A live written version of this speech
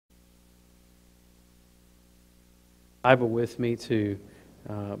Bible with me to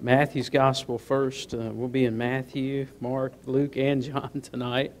Matthew's Gospel first. We'll be in Matthew, Mark, Luke, and John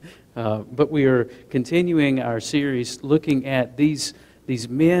tonight. But we are continuing our series looking at these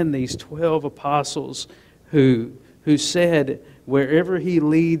men, these 12 apostles who said, "Wherever He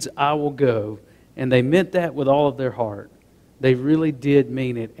leads, I will go." And they meant that with all of their heart. They really did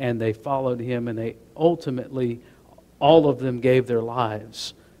mean it, and they followed Him, and they ultimately, all of them gave their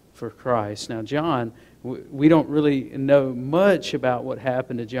lives for Christ. Now, John, we don't really know much about what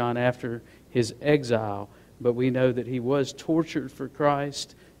happened to John after his exile, but we know that he was tortured for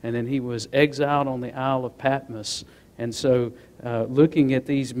Christ, and then he was exiled on the Isle of Patmos. And so looking at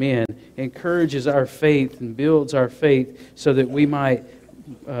these men encourages our faith and builds our faith so that we might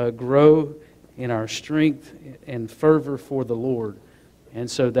grow in our strength and fervor for the Lord. And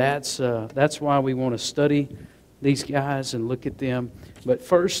so that's why we want to study these guys and look at them. But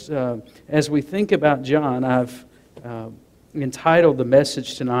first, as we think about John, I've entitled the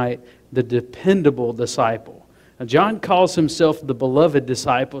message tonight, "The Dependable Disciple." Now, John calls himself the beloved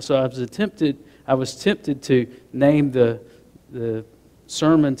disciple, so I was tempted to name the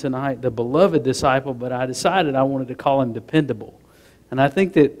sermon tonight, "The Beloved Disciple," but I decided I wanted to call him dependable. And I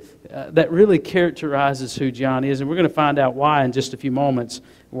think that really characterizes who John is, and we're going to find out why in just a few moments,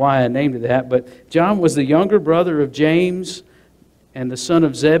 why I named it that. But John was the younger brother of James and the son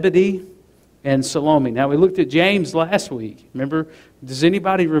of Zebedee and Salome. Now, we looked at James last week. Remember? Does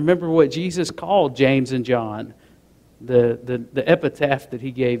anybody remember what Jesus called James and John? The epitaph that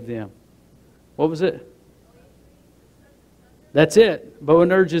He gave them. What was it? That's it.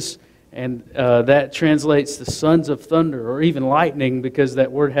 Boanerges. And that translates to sons of thunder, or even lightning, because that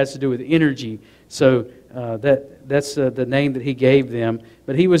word has to do with energy. So that's the name that He gave them.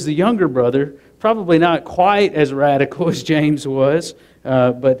 But he was the younger brother, probably not quite as radical as James was,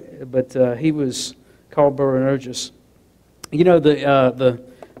 but he was called Boanerges. You know, the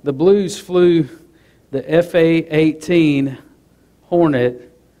Blues flew the FA-18 Hornet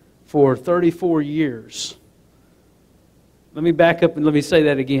for 34 years. Let me back up and let me say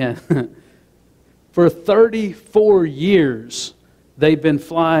that again. For 34 years, they've been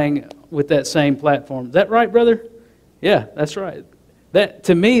flying with that same platform. Is that right, brother? Yeah, that's right. That,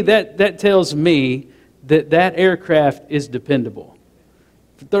 to me, that tells me that aircraft is dependable.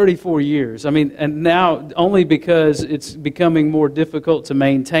 For 34 years. I mean, and now only because it's becoming more difficult to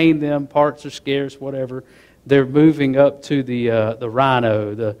maintain them, parts are scarce, whatever, they're moving up to the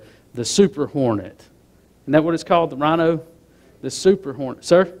Rhino, the Super Hornet. Isn't that what it's called, the Rhino? The Super Hornet.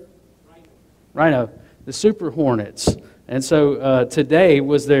 Sir? Rhino. The Super Hornets. And so today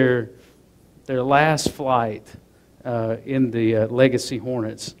was their last flight in the Legacy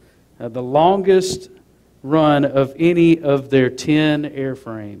Hornets. The longest run of any of their 10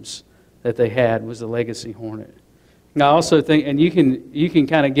 airframes that they had was the Legacy Hornet. Now, I also think, and you can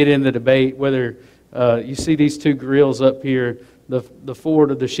kind of get in the debate whether you see these two grills up here, the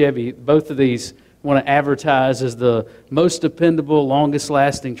Ford or the Chevy, both of these want to advertise as the most dependable,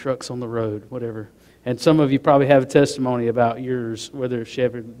 longest-lasting trucks on the road, whatever. And some of you probably have a testimony about yours, whether it's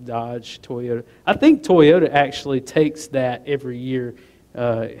Chevy, Dodge, Toyota. I think Toyota actually takes that every year.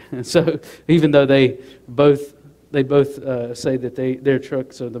 And so even though they both say that their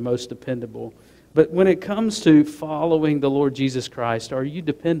trucks are the most dependable. But when it comes to following the Lord Jesus Christ, are you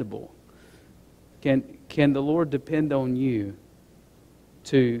dependable? Can the Lord depend on you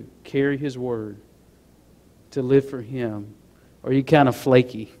to carry His word, to live for Him? Or are you kind of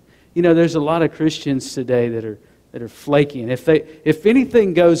flaky? You know, there's a lot of Christians today that are flaky. And if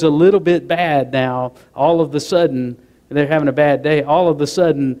anything goes a little bit bad now, all of a sudden, they're having a bad day, all of a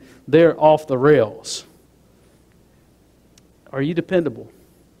sudden, they're off the rails. Are you dependable?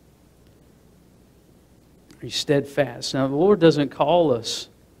 Are you steadfast? Now, the Lord doesn't call us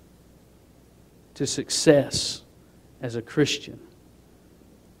to success as a Christian,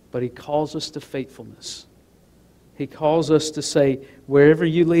 but He calls us to faithfulness. He calls us to say, "Wherever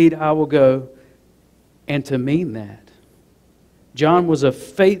you lead, I will go," and to mean that. John was a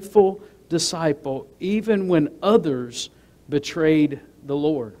faithful disciple even when others betrayed the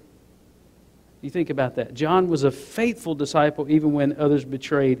Lord. You think about that. John was a faithful disciple even when others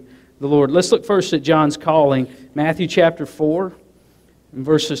betrayed the Lord. Let's look first at John's calling. Matthew chapter 4,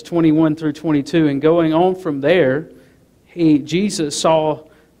 verses 21 through 22. And going on from there, Jesus saw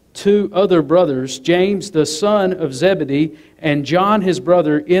two other brothers, James the son of Zebedee and John his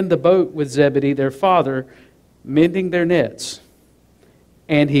brother, in the boat with Zebedee their father, mending their nets.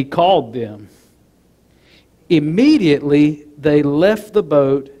 And He called them. Immediately they left the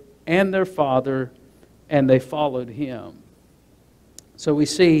boat and their father, and they followed Him. So we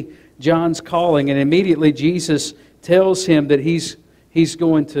see John's calling, and immediately Jesus tells him that he's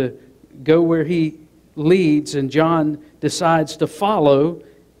going to go where he leads, and John decides to follow,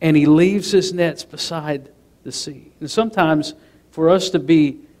 and he leaves his nets beside the sea. And sometimes for us to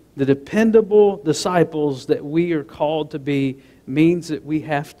be the dependable disciples that we are called to be means that we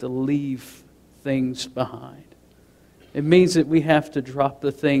have to leave things behind. It means that we have to drop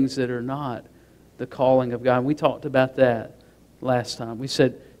the things that are not the calling of God. We talked about that last time. We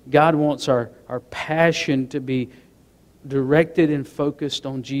said God wants our passion to be directed and focused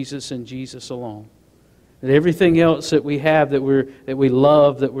on Jesus and Jesus alone. That everything else that we have, that we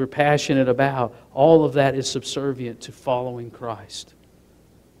love, that we're passionate about, all of that is subservient to following Christ.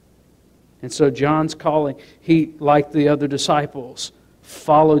 And so John's calling, he, like the other disciples,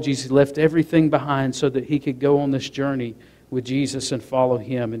 followed Jesus. He left everything behind so that he could go on this journey with Jesus and follow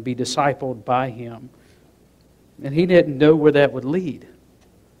Him and be discipled by Him. And he didn't know where that would lead.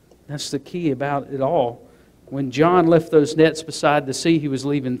 That's the key about it all. When John left those nets beside the sea, he was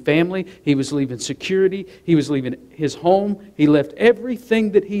leaving family, he was leaving security, he was leaving his home. He left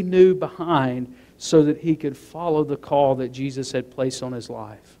everything that he knew behind so that he could follow the call that Jesus had placed on his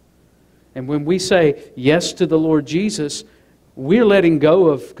life. And when we say yes to the Lord Jesus, we're letting go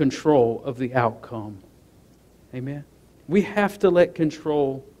of control of the outcome. Amen? We have to let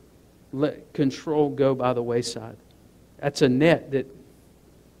control go by the wayside. That's a net that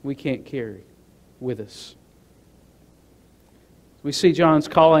we can't carry with us. We see John's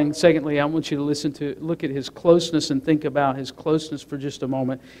calling. Secondly, I want you to look at his closeness and think about his closeness for just a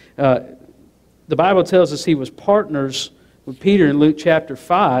moment. The Bible tells us he was partners with Peter in Luke chapter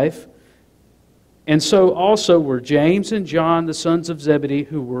 5. And so also were James and John, the sons of Zebedee,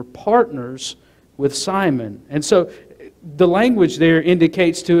 who were partners with Simon. And so the language there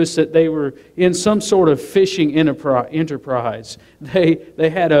indicates to us that they were in some sort of fishing enterprise. They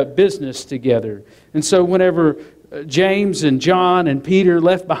had a business together. And so whenever James and John and Peter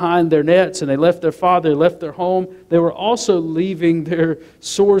left behind their nets and they left their father, they left their home, they were also leaving their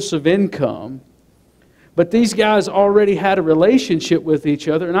source of income. But these guys already had a relationship with each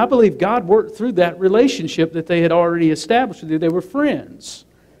other, and I believe God worked through that relationship that they had already established with you. They were friends.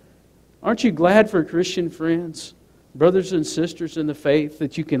 Aren't you glad for Christian friends, brothers and sisters in the faith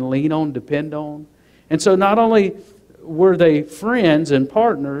that you can lean on, depend on? And so not only were they friends and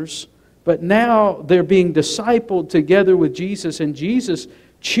partners, but now they're being discipled together with Jesus, and Jesus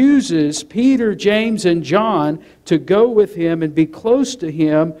chooses Peter, James, and John to go with Him and be close to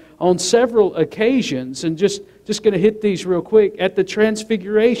Him on several occasions. And just going to hit these real quick. At the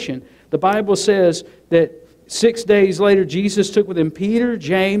Transfiguration, the Bible says that 6 days later, Jesus took with Him Peter,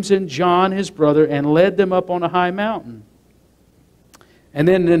 James, and John, His brother, and led them up on a high mountain. And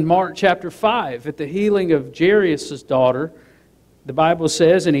then in Mark chapter 5, at the healing of Jairus' daughter, the Bible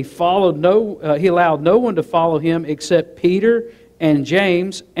says, and he allowed no one to follow Him except Peter and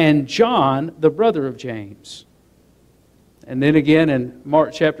James and John, the brother of James. And then again in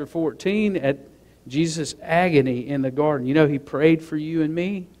Mark chapter 14, at Jesus' agony in the garden. You know, He prayed for you and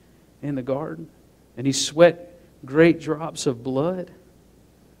me in the garden. And He sweat great drops of blood,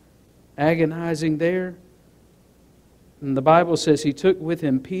 agonizing there. And the Bible says He took with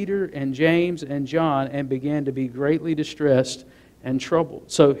Him Peter and James and John and began to be greatly distressed and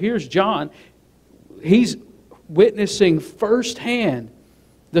troubled. So here's John. He's witnessing firsthand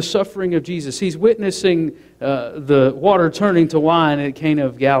the suffering of Jesus. He's witnessing the water turning to wine at Cana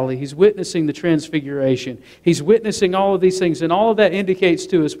of Galilee. He's witnessing the Transfiguration. He's witnessing all of these things. And all of that indicates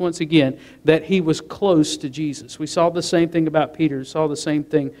to us, once again, that he was close to Jesus. We saw the same thing about Peter. We saw the same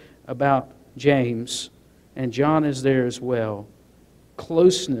thing about James. And John is there as well.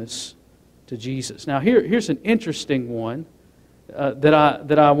 Closeness to Jesus. Now here's an interesting one that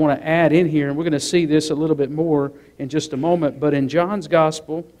I want to add in here, and we're going to see this a little bit more in just a moment. But in John's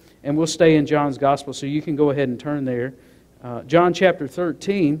Gospel, and we'll stay in John's Gospel, so you can go ahead and turn there. John chapter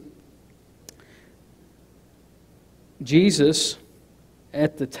 13, Jesus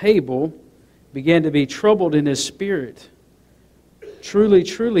at the table began to be troubled in his spirit. Truly,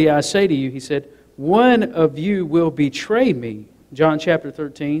 truly, I say to you, he said, one of you will betray me. John chapter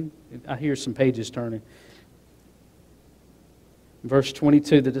 13, I hear some pages turning. Verse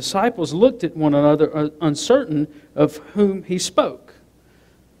 22, the disciples looked at one another uncertain of whom he spoke.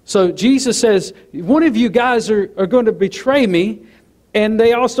 So Jesus says, one of you guys are going to betray me. And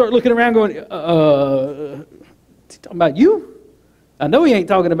they all start looking around going, is he talking about you? I know he ain't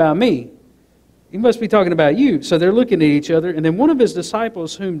talking about me. He must be talking about you. So they're looking at each other. And then one of his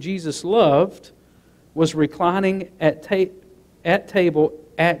disciples whom Jesus loved was reclining at table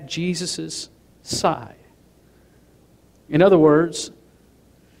at Jesus' side. In other words,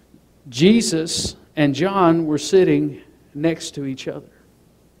 Jesus and John were sitting next to each other.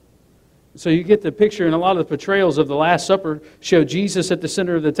 So you get the picture, and a lot of the portrayals of the Last Supper show Jesus at the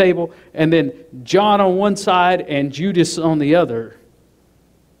center of the table, and then John on one side and Judas on the other.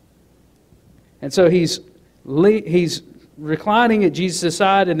 And so he's reclining at Jesus'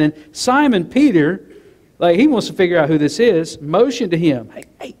 side, and then Simon Peter, like he wants to figure out who this is, motioned to him,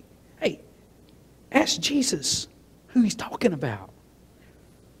 hey, ask Jesus who he's talking about.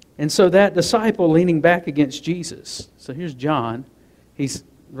 And so that disciple leaning back against Jesus. So here's John. He's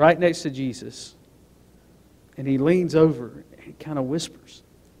right next to Jesus. And he leans over and kind of whispers,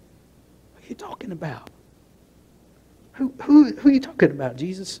 what are you talking about? Who are you talking about,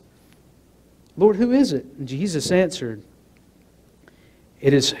 Jesus? Lord, who is it? And Jesus answered,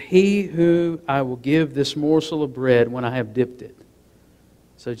 it is he who I will give this morsel of bread when I have dipped it.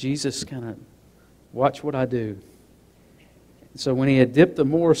 So Jesus kind of, watch what I do. So when he had dipped the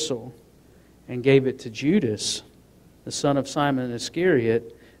morsel and gave it to Judas, the son of Simon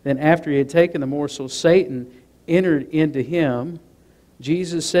Iscariot, then after he had taken the morsel, Satan entered into him.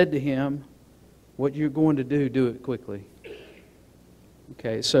 Jesus said to him, what you're going to do it quickly.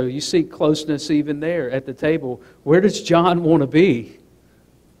 Okay, so you see closeness even there at the table. Where does John want to be?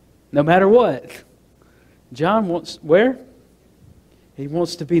 No matter what. John wants, where? He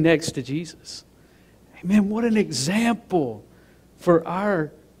wants to be next to Jesus. Amen, what an example for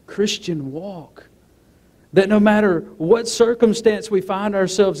our Christian walk. That no matter what circumstance we find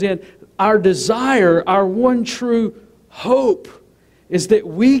ourselves in, our desire, our one true hope is that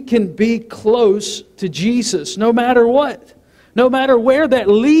we can be close to Jesus no matter what. No matter where that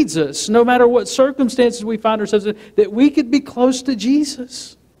leads us, no matter what circumstances we find ourselves in, that we could be close to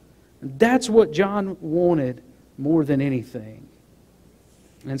Jesus. That's what John wanted more than anything.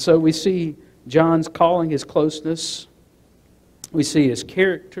 And so we see John's calling, his closeness. We see his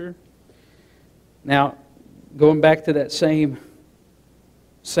character. Now, going back to that same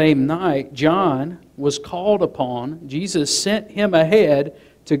night, John was called upon. Jesus sent him ahead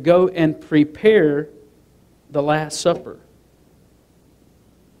to go and prepare the Last Supper.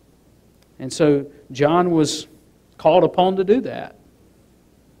 And so John was called upon to do that.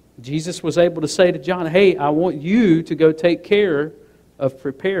 Jesus was able to say to John, hey, I want you to go take care of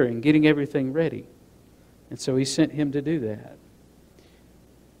preparing, getting everything ready. And so he sent him to do that.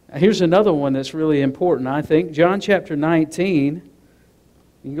 Now, here's another one that's really important, I think. John chapter 19.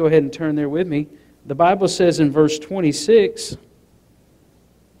 You can go ahead and turn there with me. The Bible says in verse 26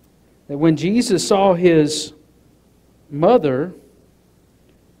 that when Jesus saw his mother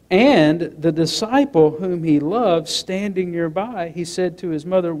and the disciple whom he loved standing nearby, he said to his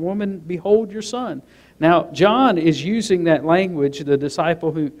mother, woman, behold your son. Now, John is using that language, the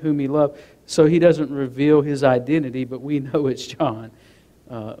disciple whom he loved, so he doesn't reveal his identity, but we know it's John.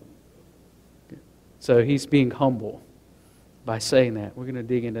 So he's being humble by saying that. We're going to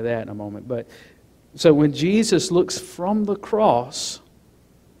dig into that in a moment. But so when Jesus looks from the cross,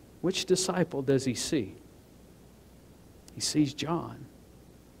 which disciple does he see? He sees John.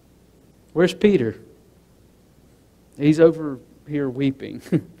 Where's Peter? He's over here weeping.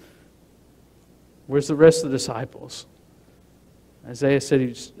 Where's the rest of the disciples? Isaiah said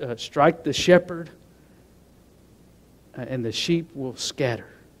he'd strike the shepherd and the sheep will scatter.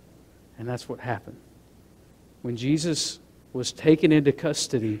 And that's what happened. When Jesus was taken into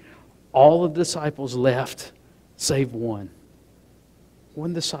custody, all of the disciples left save one.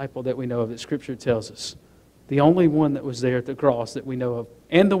 One disciple that we know of that Scripture tells us. The only one that was there at the cross that we know of,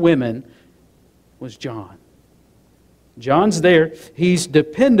 and the women, was John. John's there. He's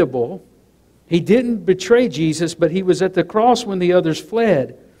dependable. He didn't betray Jesus, but he was at the cross when the others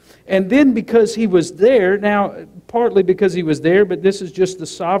fled. And then because he was there, now partly because he was there, but this is just the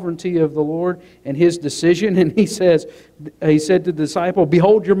sovereignty of the Lord and his decision. And he said to the disciple,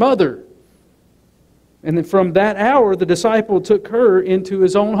 behold your mother. And then from that hour, the disciple took her into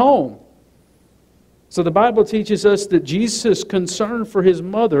his own home. So the Bible teaches us that Jesus' concern for his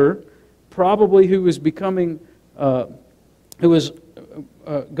mother, probably who was becoming,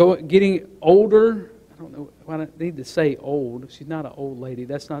 getting older. I don't know why I need to say old. She's not an old lady.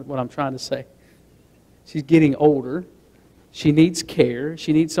 That's not what I'm trying to say. She's getting older. She needs care.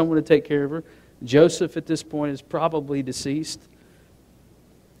 She needs someone to take care of her. Joseph at this point is probably deceased.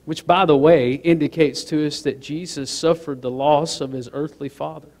 Which, by the way, indicates to us that Jesus suffered the loss of his earthly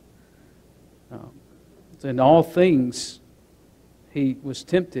father. In all things, he was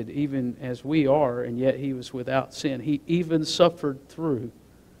tempted even as we are, and yet he was without sin. He even suffered through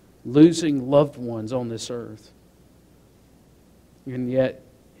losing loved ones on this earth. And yet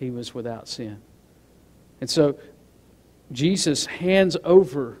he was without sin. And so Jesus hands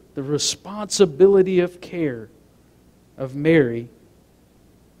over the responsibility of care of Mary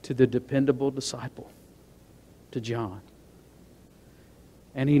to the dependable disciple, to John.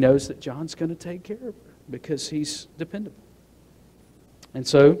 And he knows that John's going to take care of her because he's dependable. And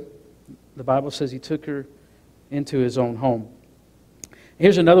so, the Bible says he took her into his own home.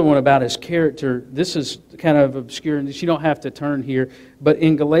 Here's another one about his character. This is kind of obscure, and you don't have to turn here. But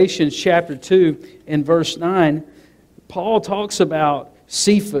in Galatians chapter 2, in verse 9, Paul talks about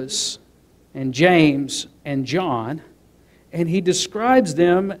Cephas and James and John, and he describes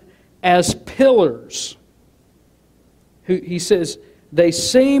them as pillars. He says, they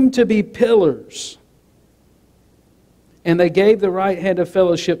seem to be pillars. And they gave the right hand of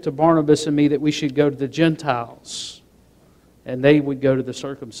fellowship to Barnabas and me that we should go to the Gentiles, and they would go to the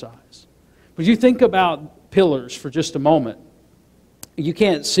circumcised. But you think about pillars for just a moment. You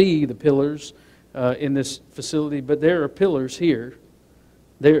can't see the pillars in this facility, but there are pillars here.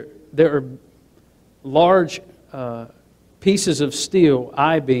 There are large pieces of steel,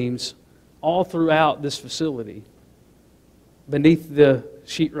 I-beams, all throughout this facility, beneath the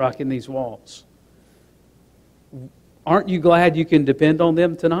sheetrock in these walls. Aren't you glad you can depend on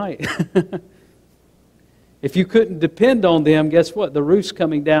them tonight? If you couldn't depend on them, guess what? The roof's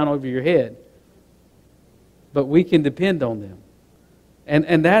coming down over your head. But we can depend on them.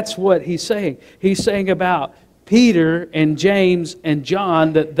 And that's what he's saying. He's saying about Peter and James and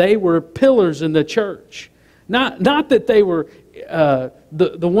John that they were pillars in the church. Not that they were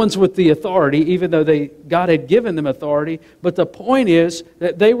the ones with the authority, even though God had given them authority, but the point is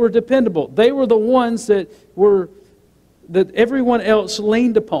that they were dependable. They were the ones that everyone else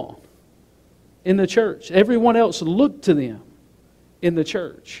leaned upon in the church. Everyone else looked to them in the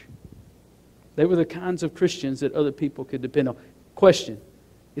church. They were the kinds of Christians that other people could depend on. Question,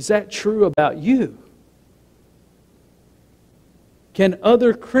 is that true about you? Can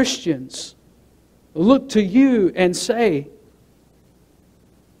other Christians look to you and say,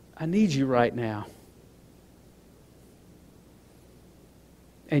 I need you right now?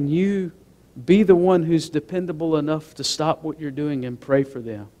 And you be the one who's dependable enough to stop what you're doing and pray for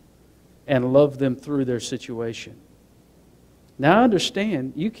them and love them through their situation. Now I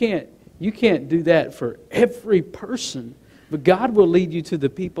understand you can't do that for every person, but God will lead you to the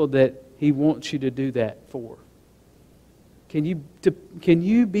people that He wants you to do that for. Can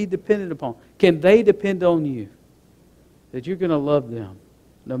you be dependent upon? Can they depend on you? That you're going to love them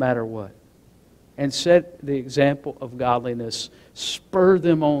no matter what. And set the example of godliness. Spur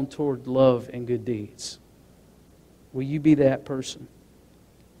them on toward love and good deeds. Will you be that person?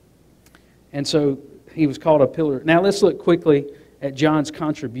 And so he was called a pillar. Now let's look quickly at John's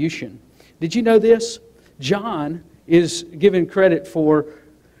contribution. Did you know this? John is given credit for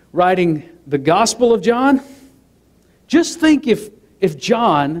writing the Gospel of John. Just think if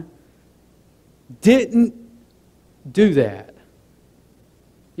John didn't do that.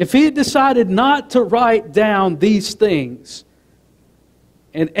 If he had decided not to write down these things,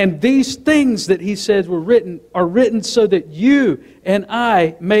 and these things that he says are written so that you and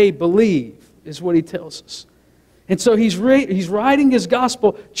I may believe, is what he tells us. And so he's writing his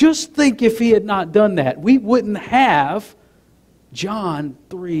gospel. Just think if he had not done that, we wouldn't have John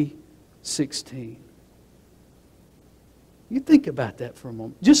 3:16. You think about that for a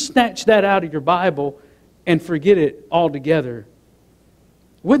moment. Just snatch that out of your Bible and forget it altogether.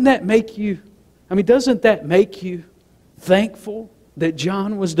 Wouldn't that make you, doesn't that make you thankful that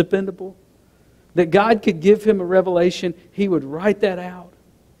John was dependable? That God could give him a revelation, he would write that out?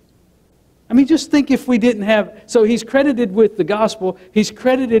 Just think if we didn't have, so he's credited with the gospel, he's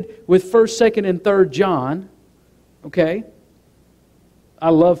credited with 1st, 2nd, and 3rd John. Okay?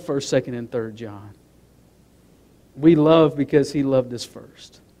 I love 1st, 2nd, and 3rd John. We love because he loved us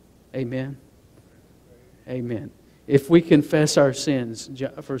first. Amen? Amen. If we confess our sins,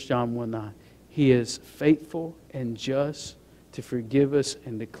 1 John 1:9, He is faithful and just to forgive us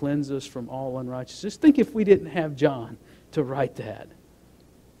and to cleanse us from all unrighteousness. Just think if we didn't have John to write that.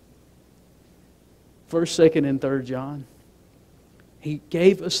 1st, 2nd, and 3rd John. He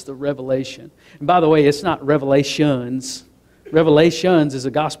gave us the revelation. And by the way, it's not Revelations. Revelations is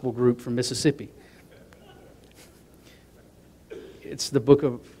a gospel group from Mississippi. It's the book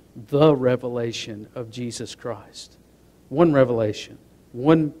of the revelation of Jesus Christ. One revelation.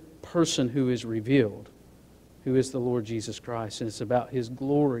 One person who is revealed, who is the Lord Jesus Christ. And it's about His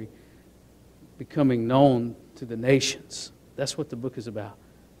glory becoming known to the nations. That's what the book is about.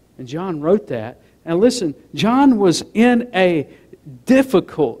 And John wrote that. And listen, John was in a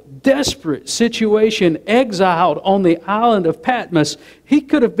difficult, desperate situation, exiled on the island of Patmos. He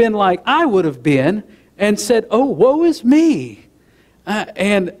could have been like I would have been and said, "Oh, woe is me."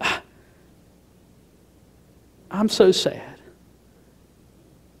 And I'm so sad.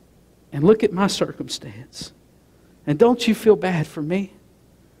 And look at my circumstance. And don't you feel bad for me?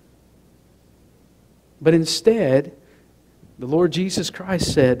 But instead, the Lord Jesus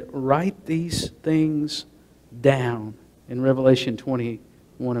Christ said, write these things down in Revelation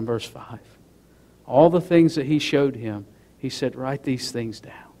 21 and verse 5. All the things that He showed him, He said, write these things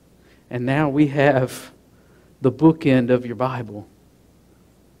down. And now we have the bookend of your Bible,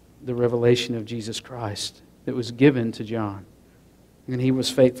 the revelation of Jesus Christ that was given to John. And he was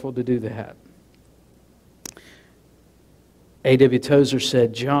faithful to do that. A.W. Tozer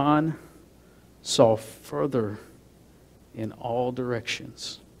said, John saw further in all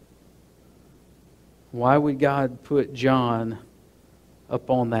directions. Why would God put John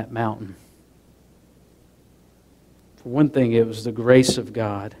up on that mountain? For one thing, it was the grace of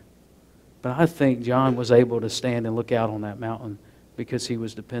God. But I think John was able to stand and look out on that mountain because he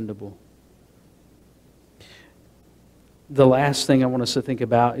was dependable. The last thing I want us to think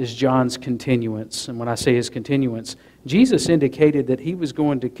about is John's continuance. And when I say his continuance, Jesus indicated that he was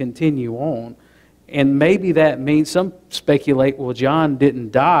going to continue on. And maybe that means, some speculate, well, John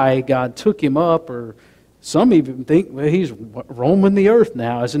didn't die, God took him up, or some even think, well, he's roaming the earth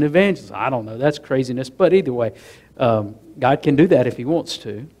now as an evangelist. I don't know, that's craziness. But either way, God can do that if He wants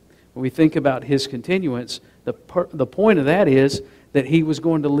to. When we think about his continuance, the point of that is that he was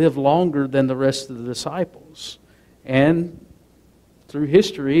going to live longer than the rest of the disciples. And through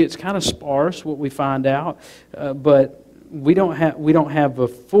history, it's kind of sparse what we find out, but we don't have a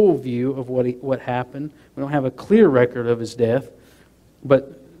full view of what happened. We don't have a clear record of his death.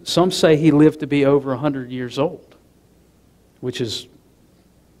 But some say he lived to be over 100 years old, which is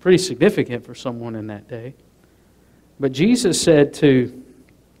pretty significant for someone in that day. But Jesus said to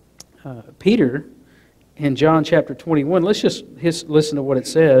Peter in John chapter 21, let's just listen to what it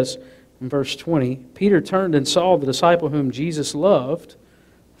says in verse 20. Peter turned and saw the disciple whom Jesus loved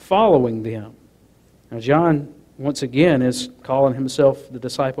following them. Now John, once again, is calling himself the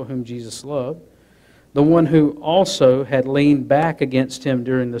disciple whom Jesus loved, the one who also had leaned back against him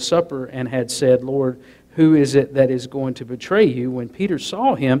during the supper and had said, Lord, who is it that is going to betray you? When Peter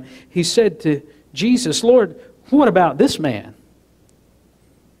saw him, he said to Jesus, Lord, what about this man?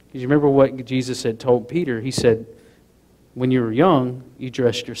 Because you remember what Jesus had told Peter? He said, when you were young, you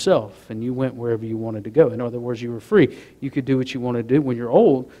dressed yourself and you went wherever you wanted to go. In other words, you were free. You could do what you wanted to do. When you're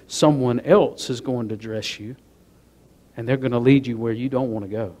old, someone else is going to dress you and they're going to lead you where you don't want to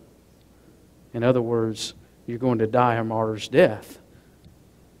go. In other words, you're going to die a martyr's death.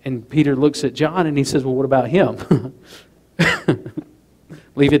 And Peter looks at John and he says, well, what about him?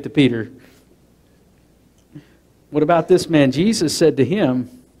 Leave it to Peter. What about this man? Jesus said to him,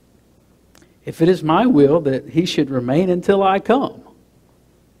 if it is my will that he should remain until I come.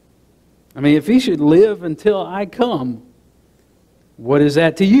 I mean, if he should live until I come, what is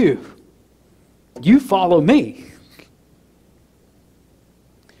that to you? You follow me.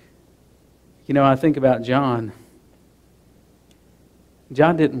 You know, I think about John.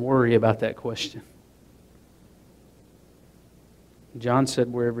 John didn't worry about that question. John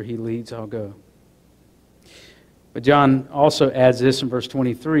said, wherever he leads, I'll go. But John also adds this in verse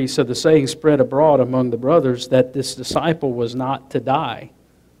 23, so the saying spread abroad among the brothers that this disciple was not to die.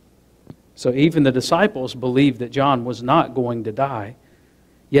 So even the disciples believed that John was not going to die.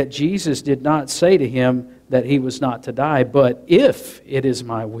 Yet Jesus did not say to him that he was not to die, but if it is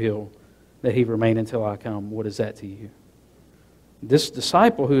my will that he remain until I come, what is that to you? This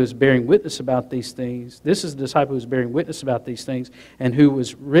disciple who is bearing witness about these things, this is the disciple who is bearing witness about these things and who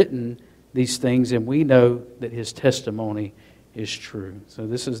was written these things, and we know that his testimony is true. So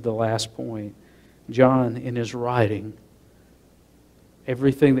this is the last point. John, in his writing,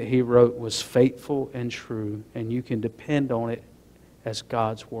 everything that he wrote was faithful and true, and you can depend on it as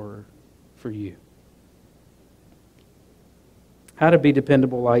God's word for you. How to be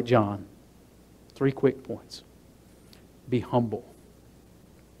dependable like John. 3 quick points. Be humble.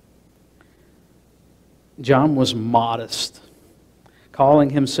 John was modest,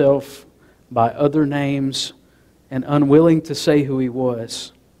 calling himself by other names and unwilling to say who he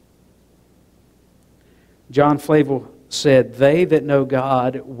was. John Flavel said, they that know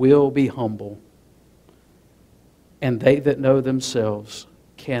God will be humble, and they that know themselves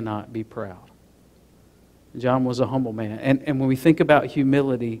cannot be proud. John was a humble man. And when we think about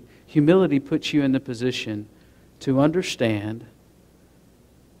humility, humility puts you in the position to understand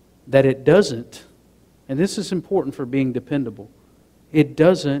that it doesn't, and this is important for being dependable, it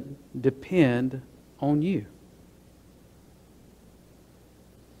doesn't depend on you.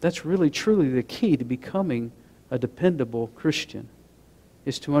 That's really, truly the key to becoming a dependable Christian,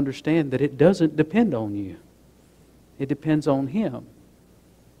 is to understand that it doesn't depend on you. It depends on Him.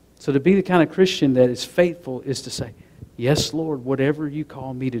 So to be the kind of Christian that is faithful is to say, yes, Lord, whatever you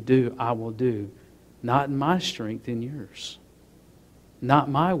call me to do, I will do. Not in my strength, in yours. Not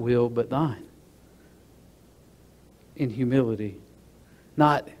my will, but thine. In humility.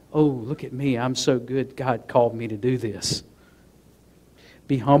 Not, oh, look at me, I'm so good, God called me to do this.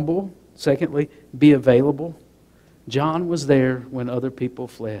 Be humble. Secondly, be available. John was there when other people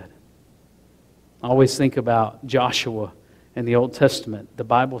fled. I always think about Joshua in the Old Testament. The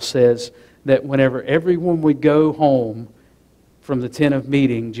Bible says that whenever everyone would go home from the tent of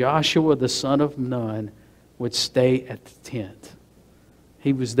meeting, Joshua, the son of Nun, would stay at the tent.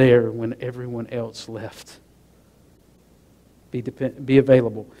 He was there when everyone else left. Be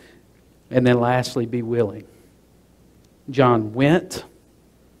available. And then lastly, be willing. John went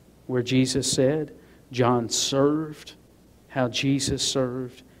where Jesus said. John served how Jesus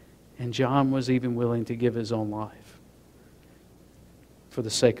served. And John was even willing to give his own life for the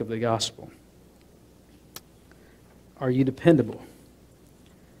sake of the gospel. Are you dependable?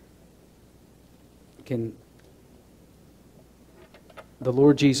 Can the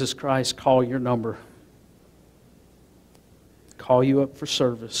Lord Jesus Christ call your number? Call you up for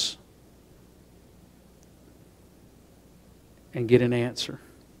service and get an answer?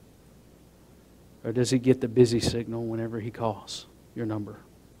 Or does He get the busy signal whenever He calls your number?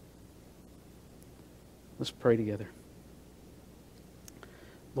 Let's pray together.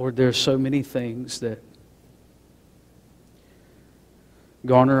 Lord, there are so many things that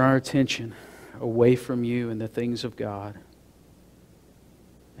garner our attention away from You and the things of God.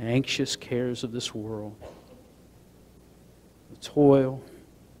 Anxious cares of this world. The toil.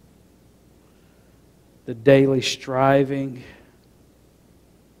 The daily striving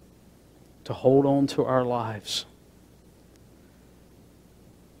to hold on to our lives.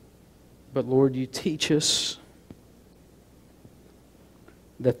 But Lord, You teach us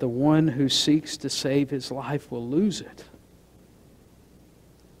that the one who seeks to save his life will lose it.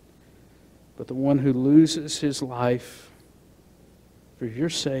 But the one who loses his life for Your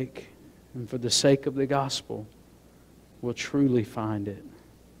sake and for the sake of the gospel will truly find it.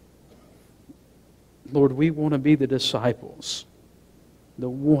 Lord, we want to be the disciples, the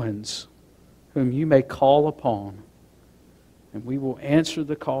ones whom You may call upon, and we will answer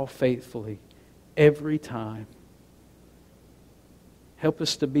the call faithfully every time. Help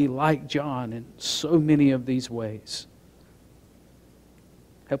us to be like John in so many of these ways.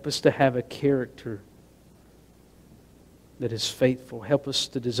 Help us to have a character that is faithful. Help us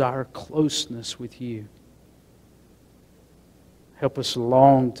to desire closeness with You. Help us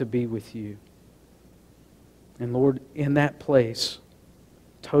long to be with You. And Lord, in that place,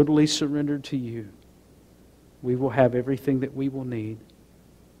 totally surrendered to You, we will have everything that we will need.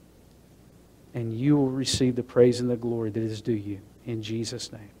 And You will receive the praise and the glory that is due You. In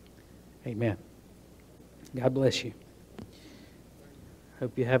Jesus' name, amen. God bless you.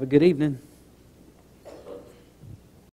 Hope you have a good evening.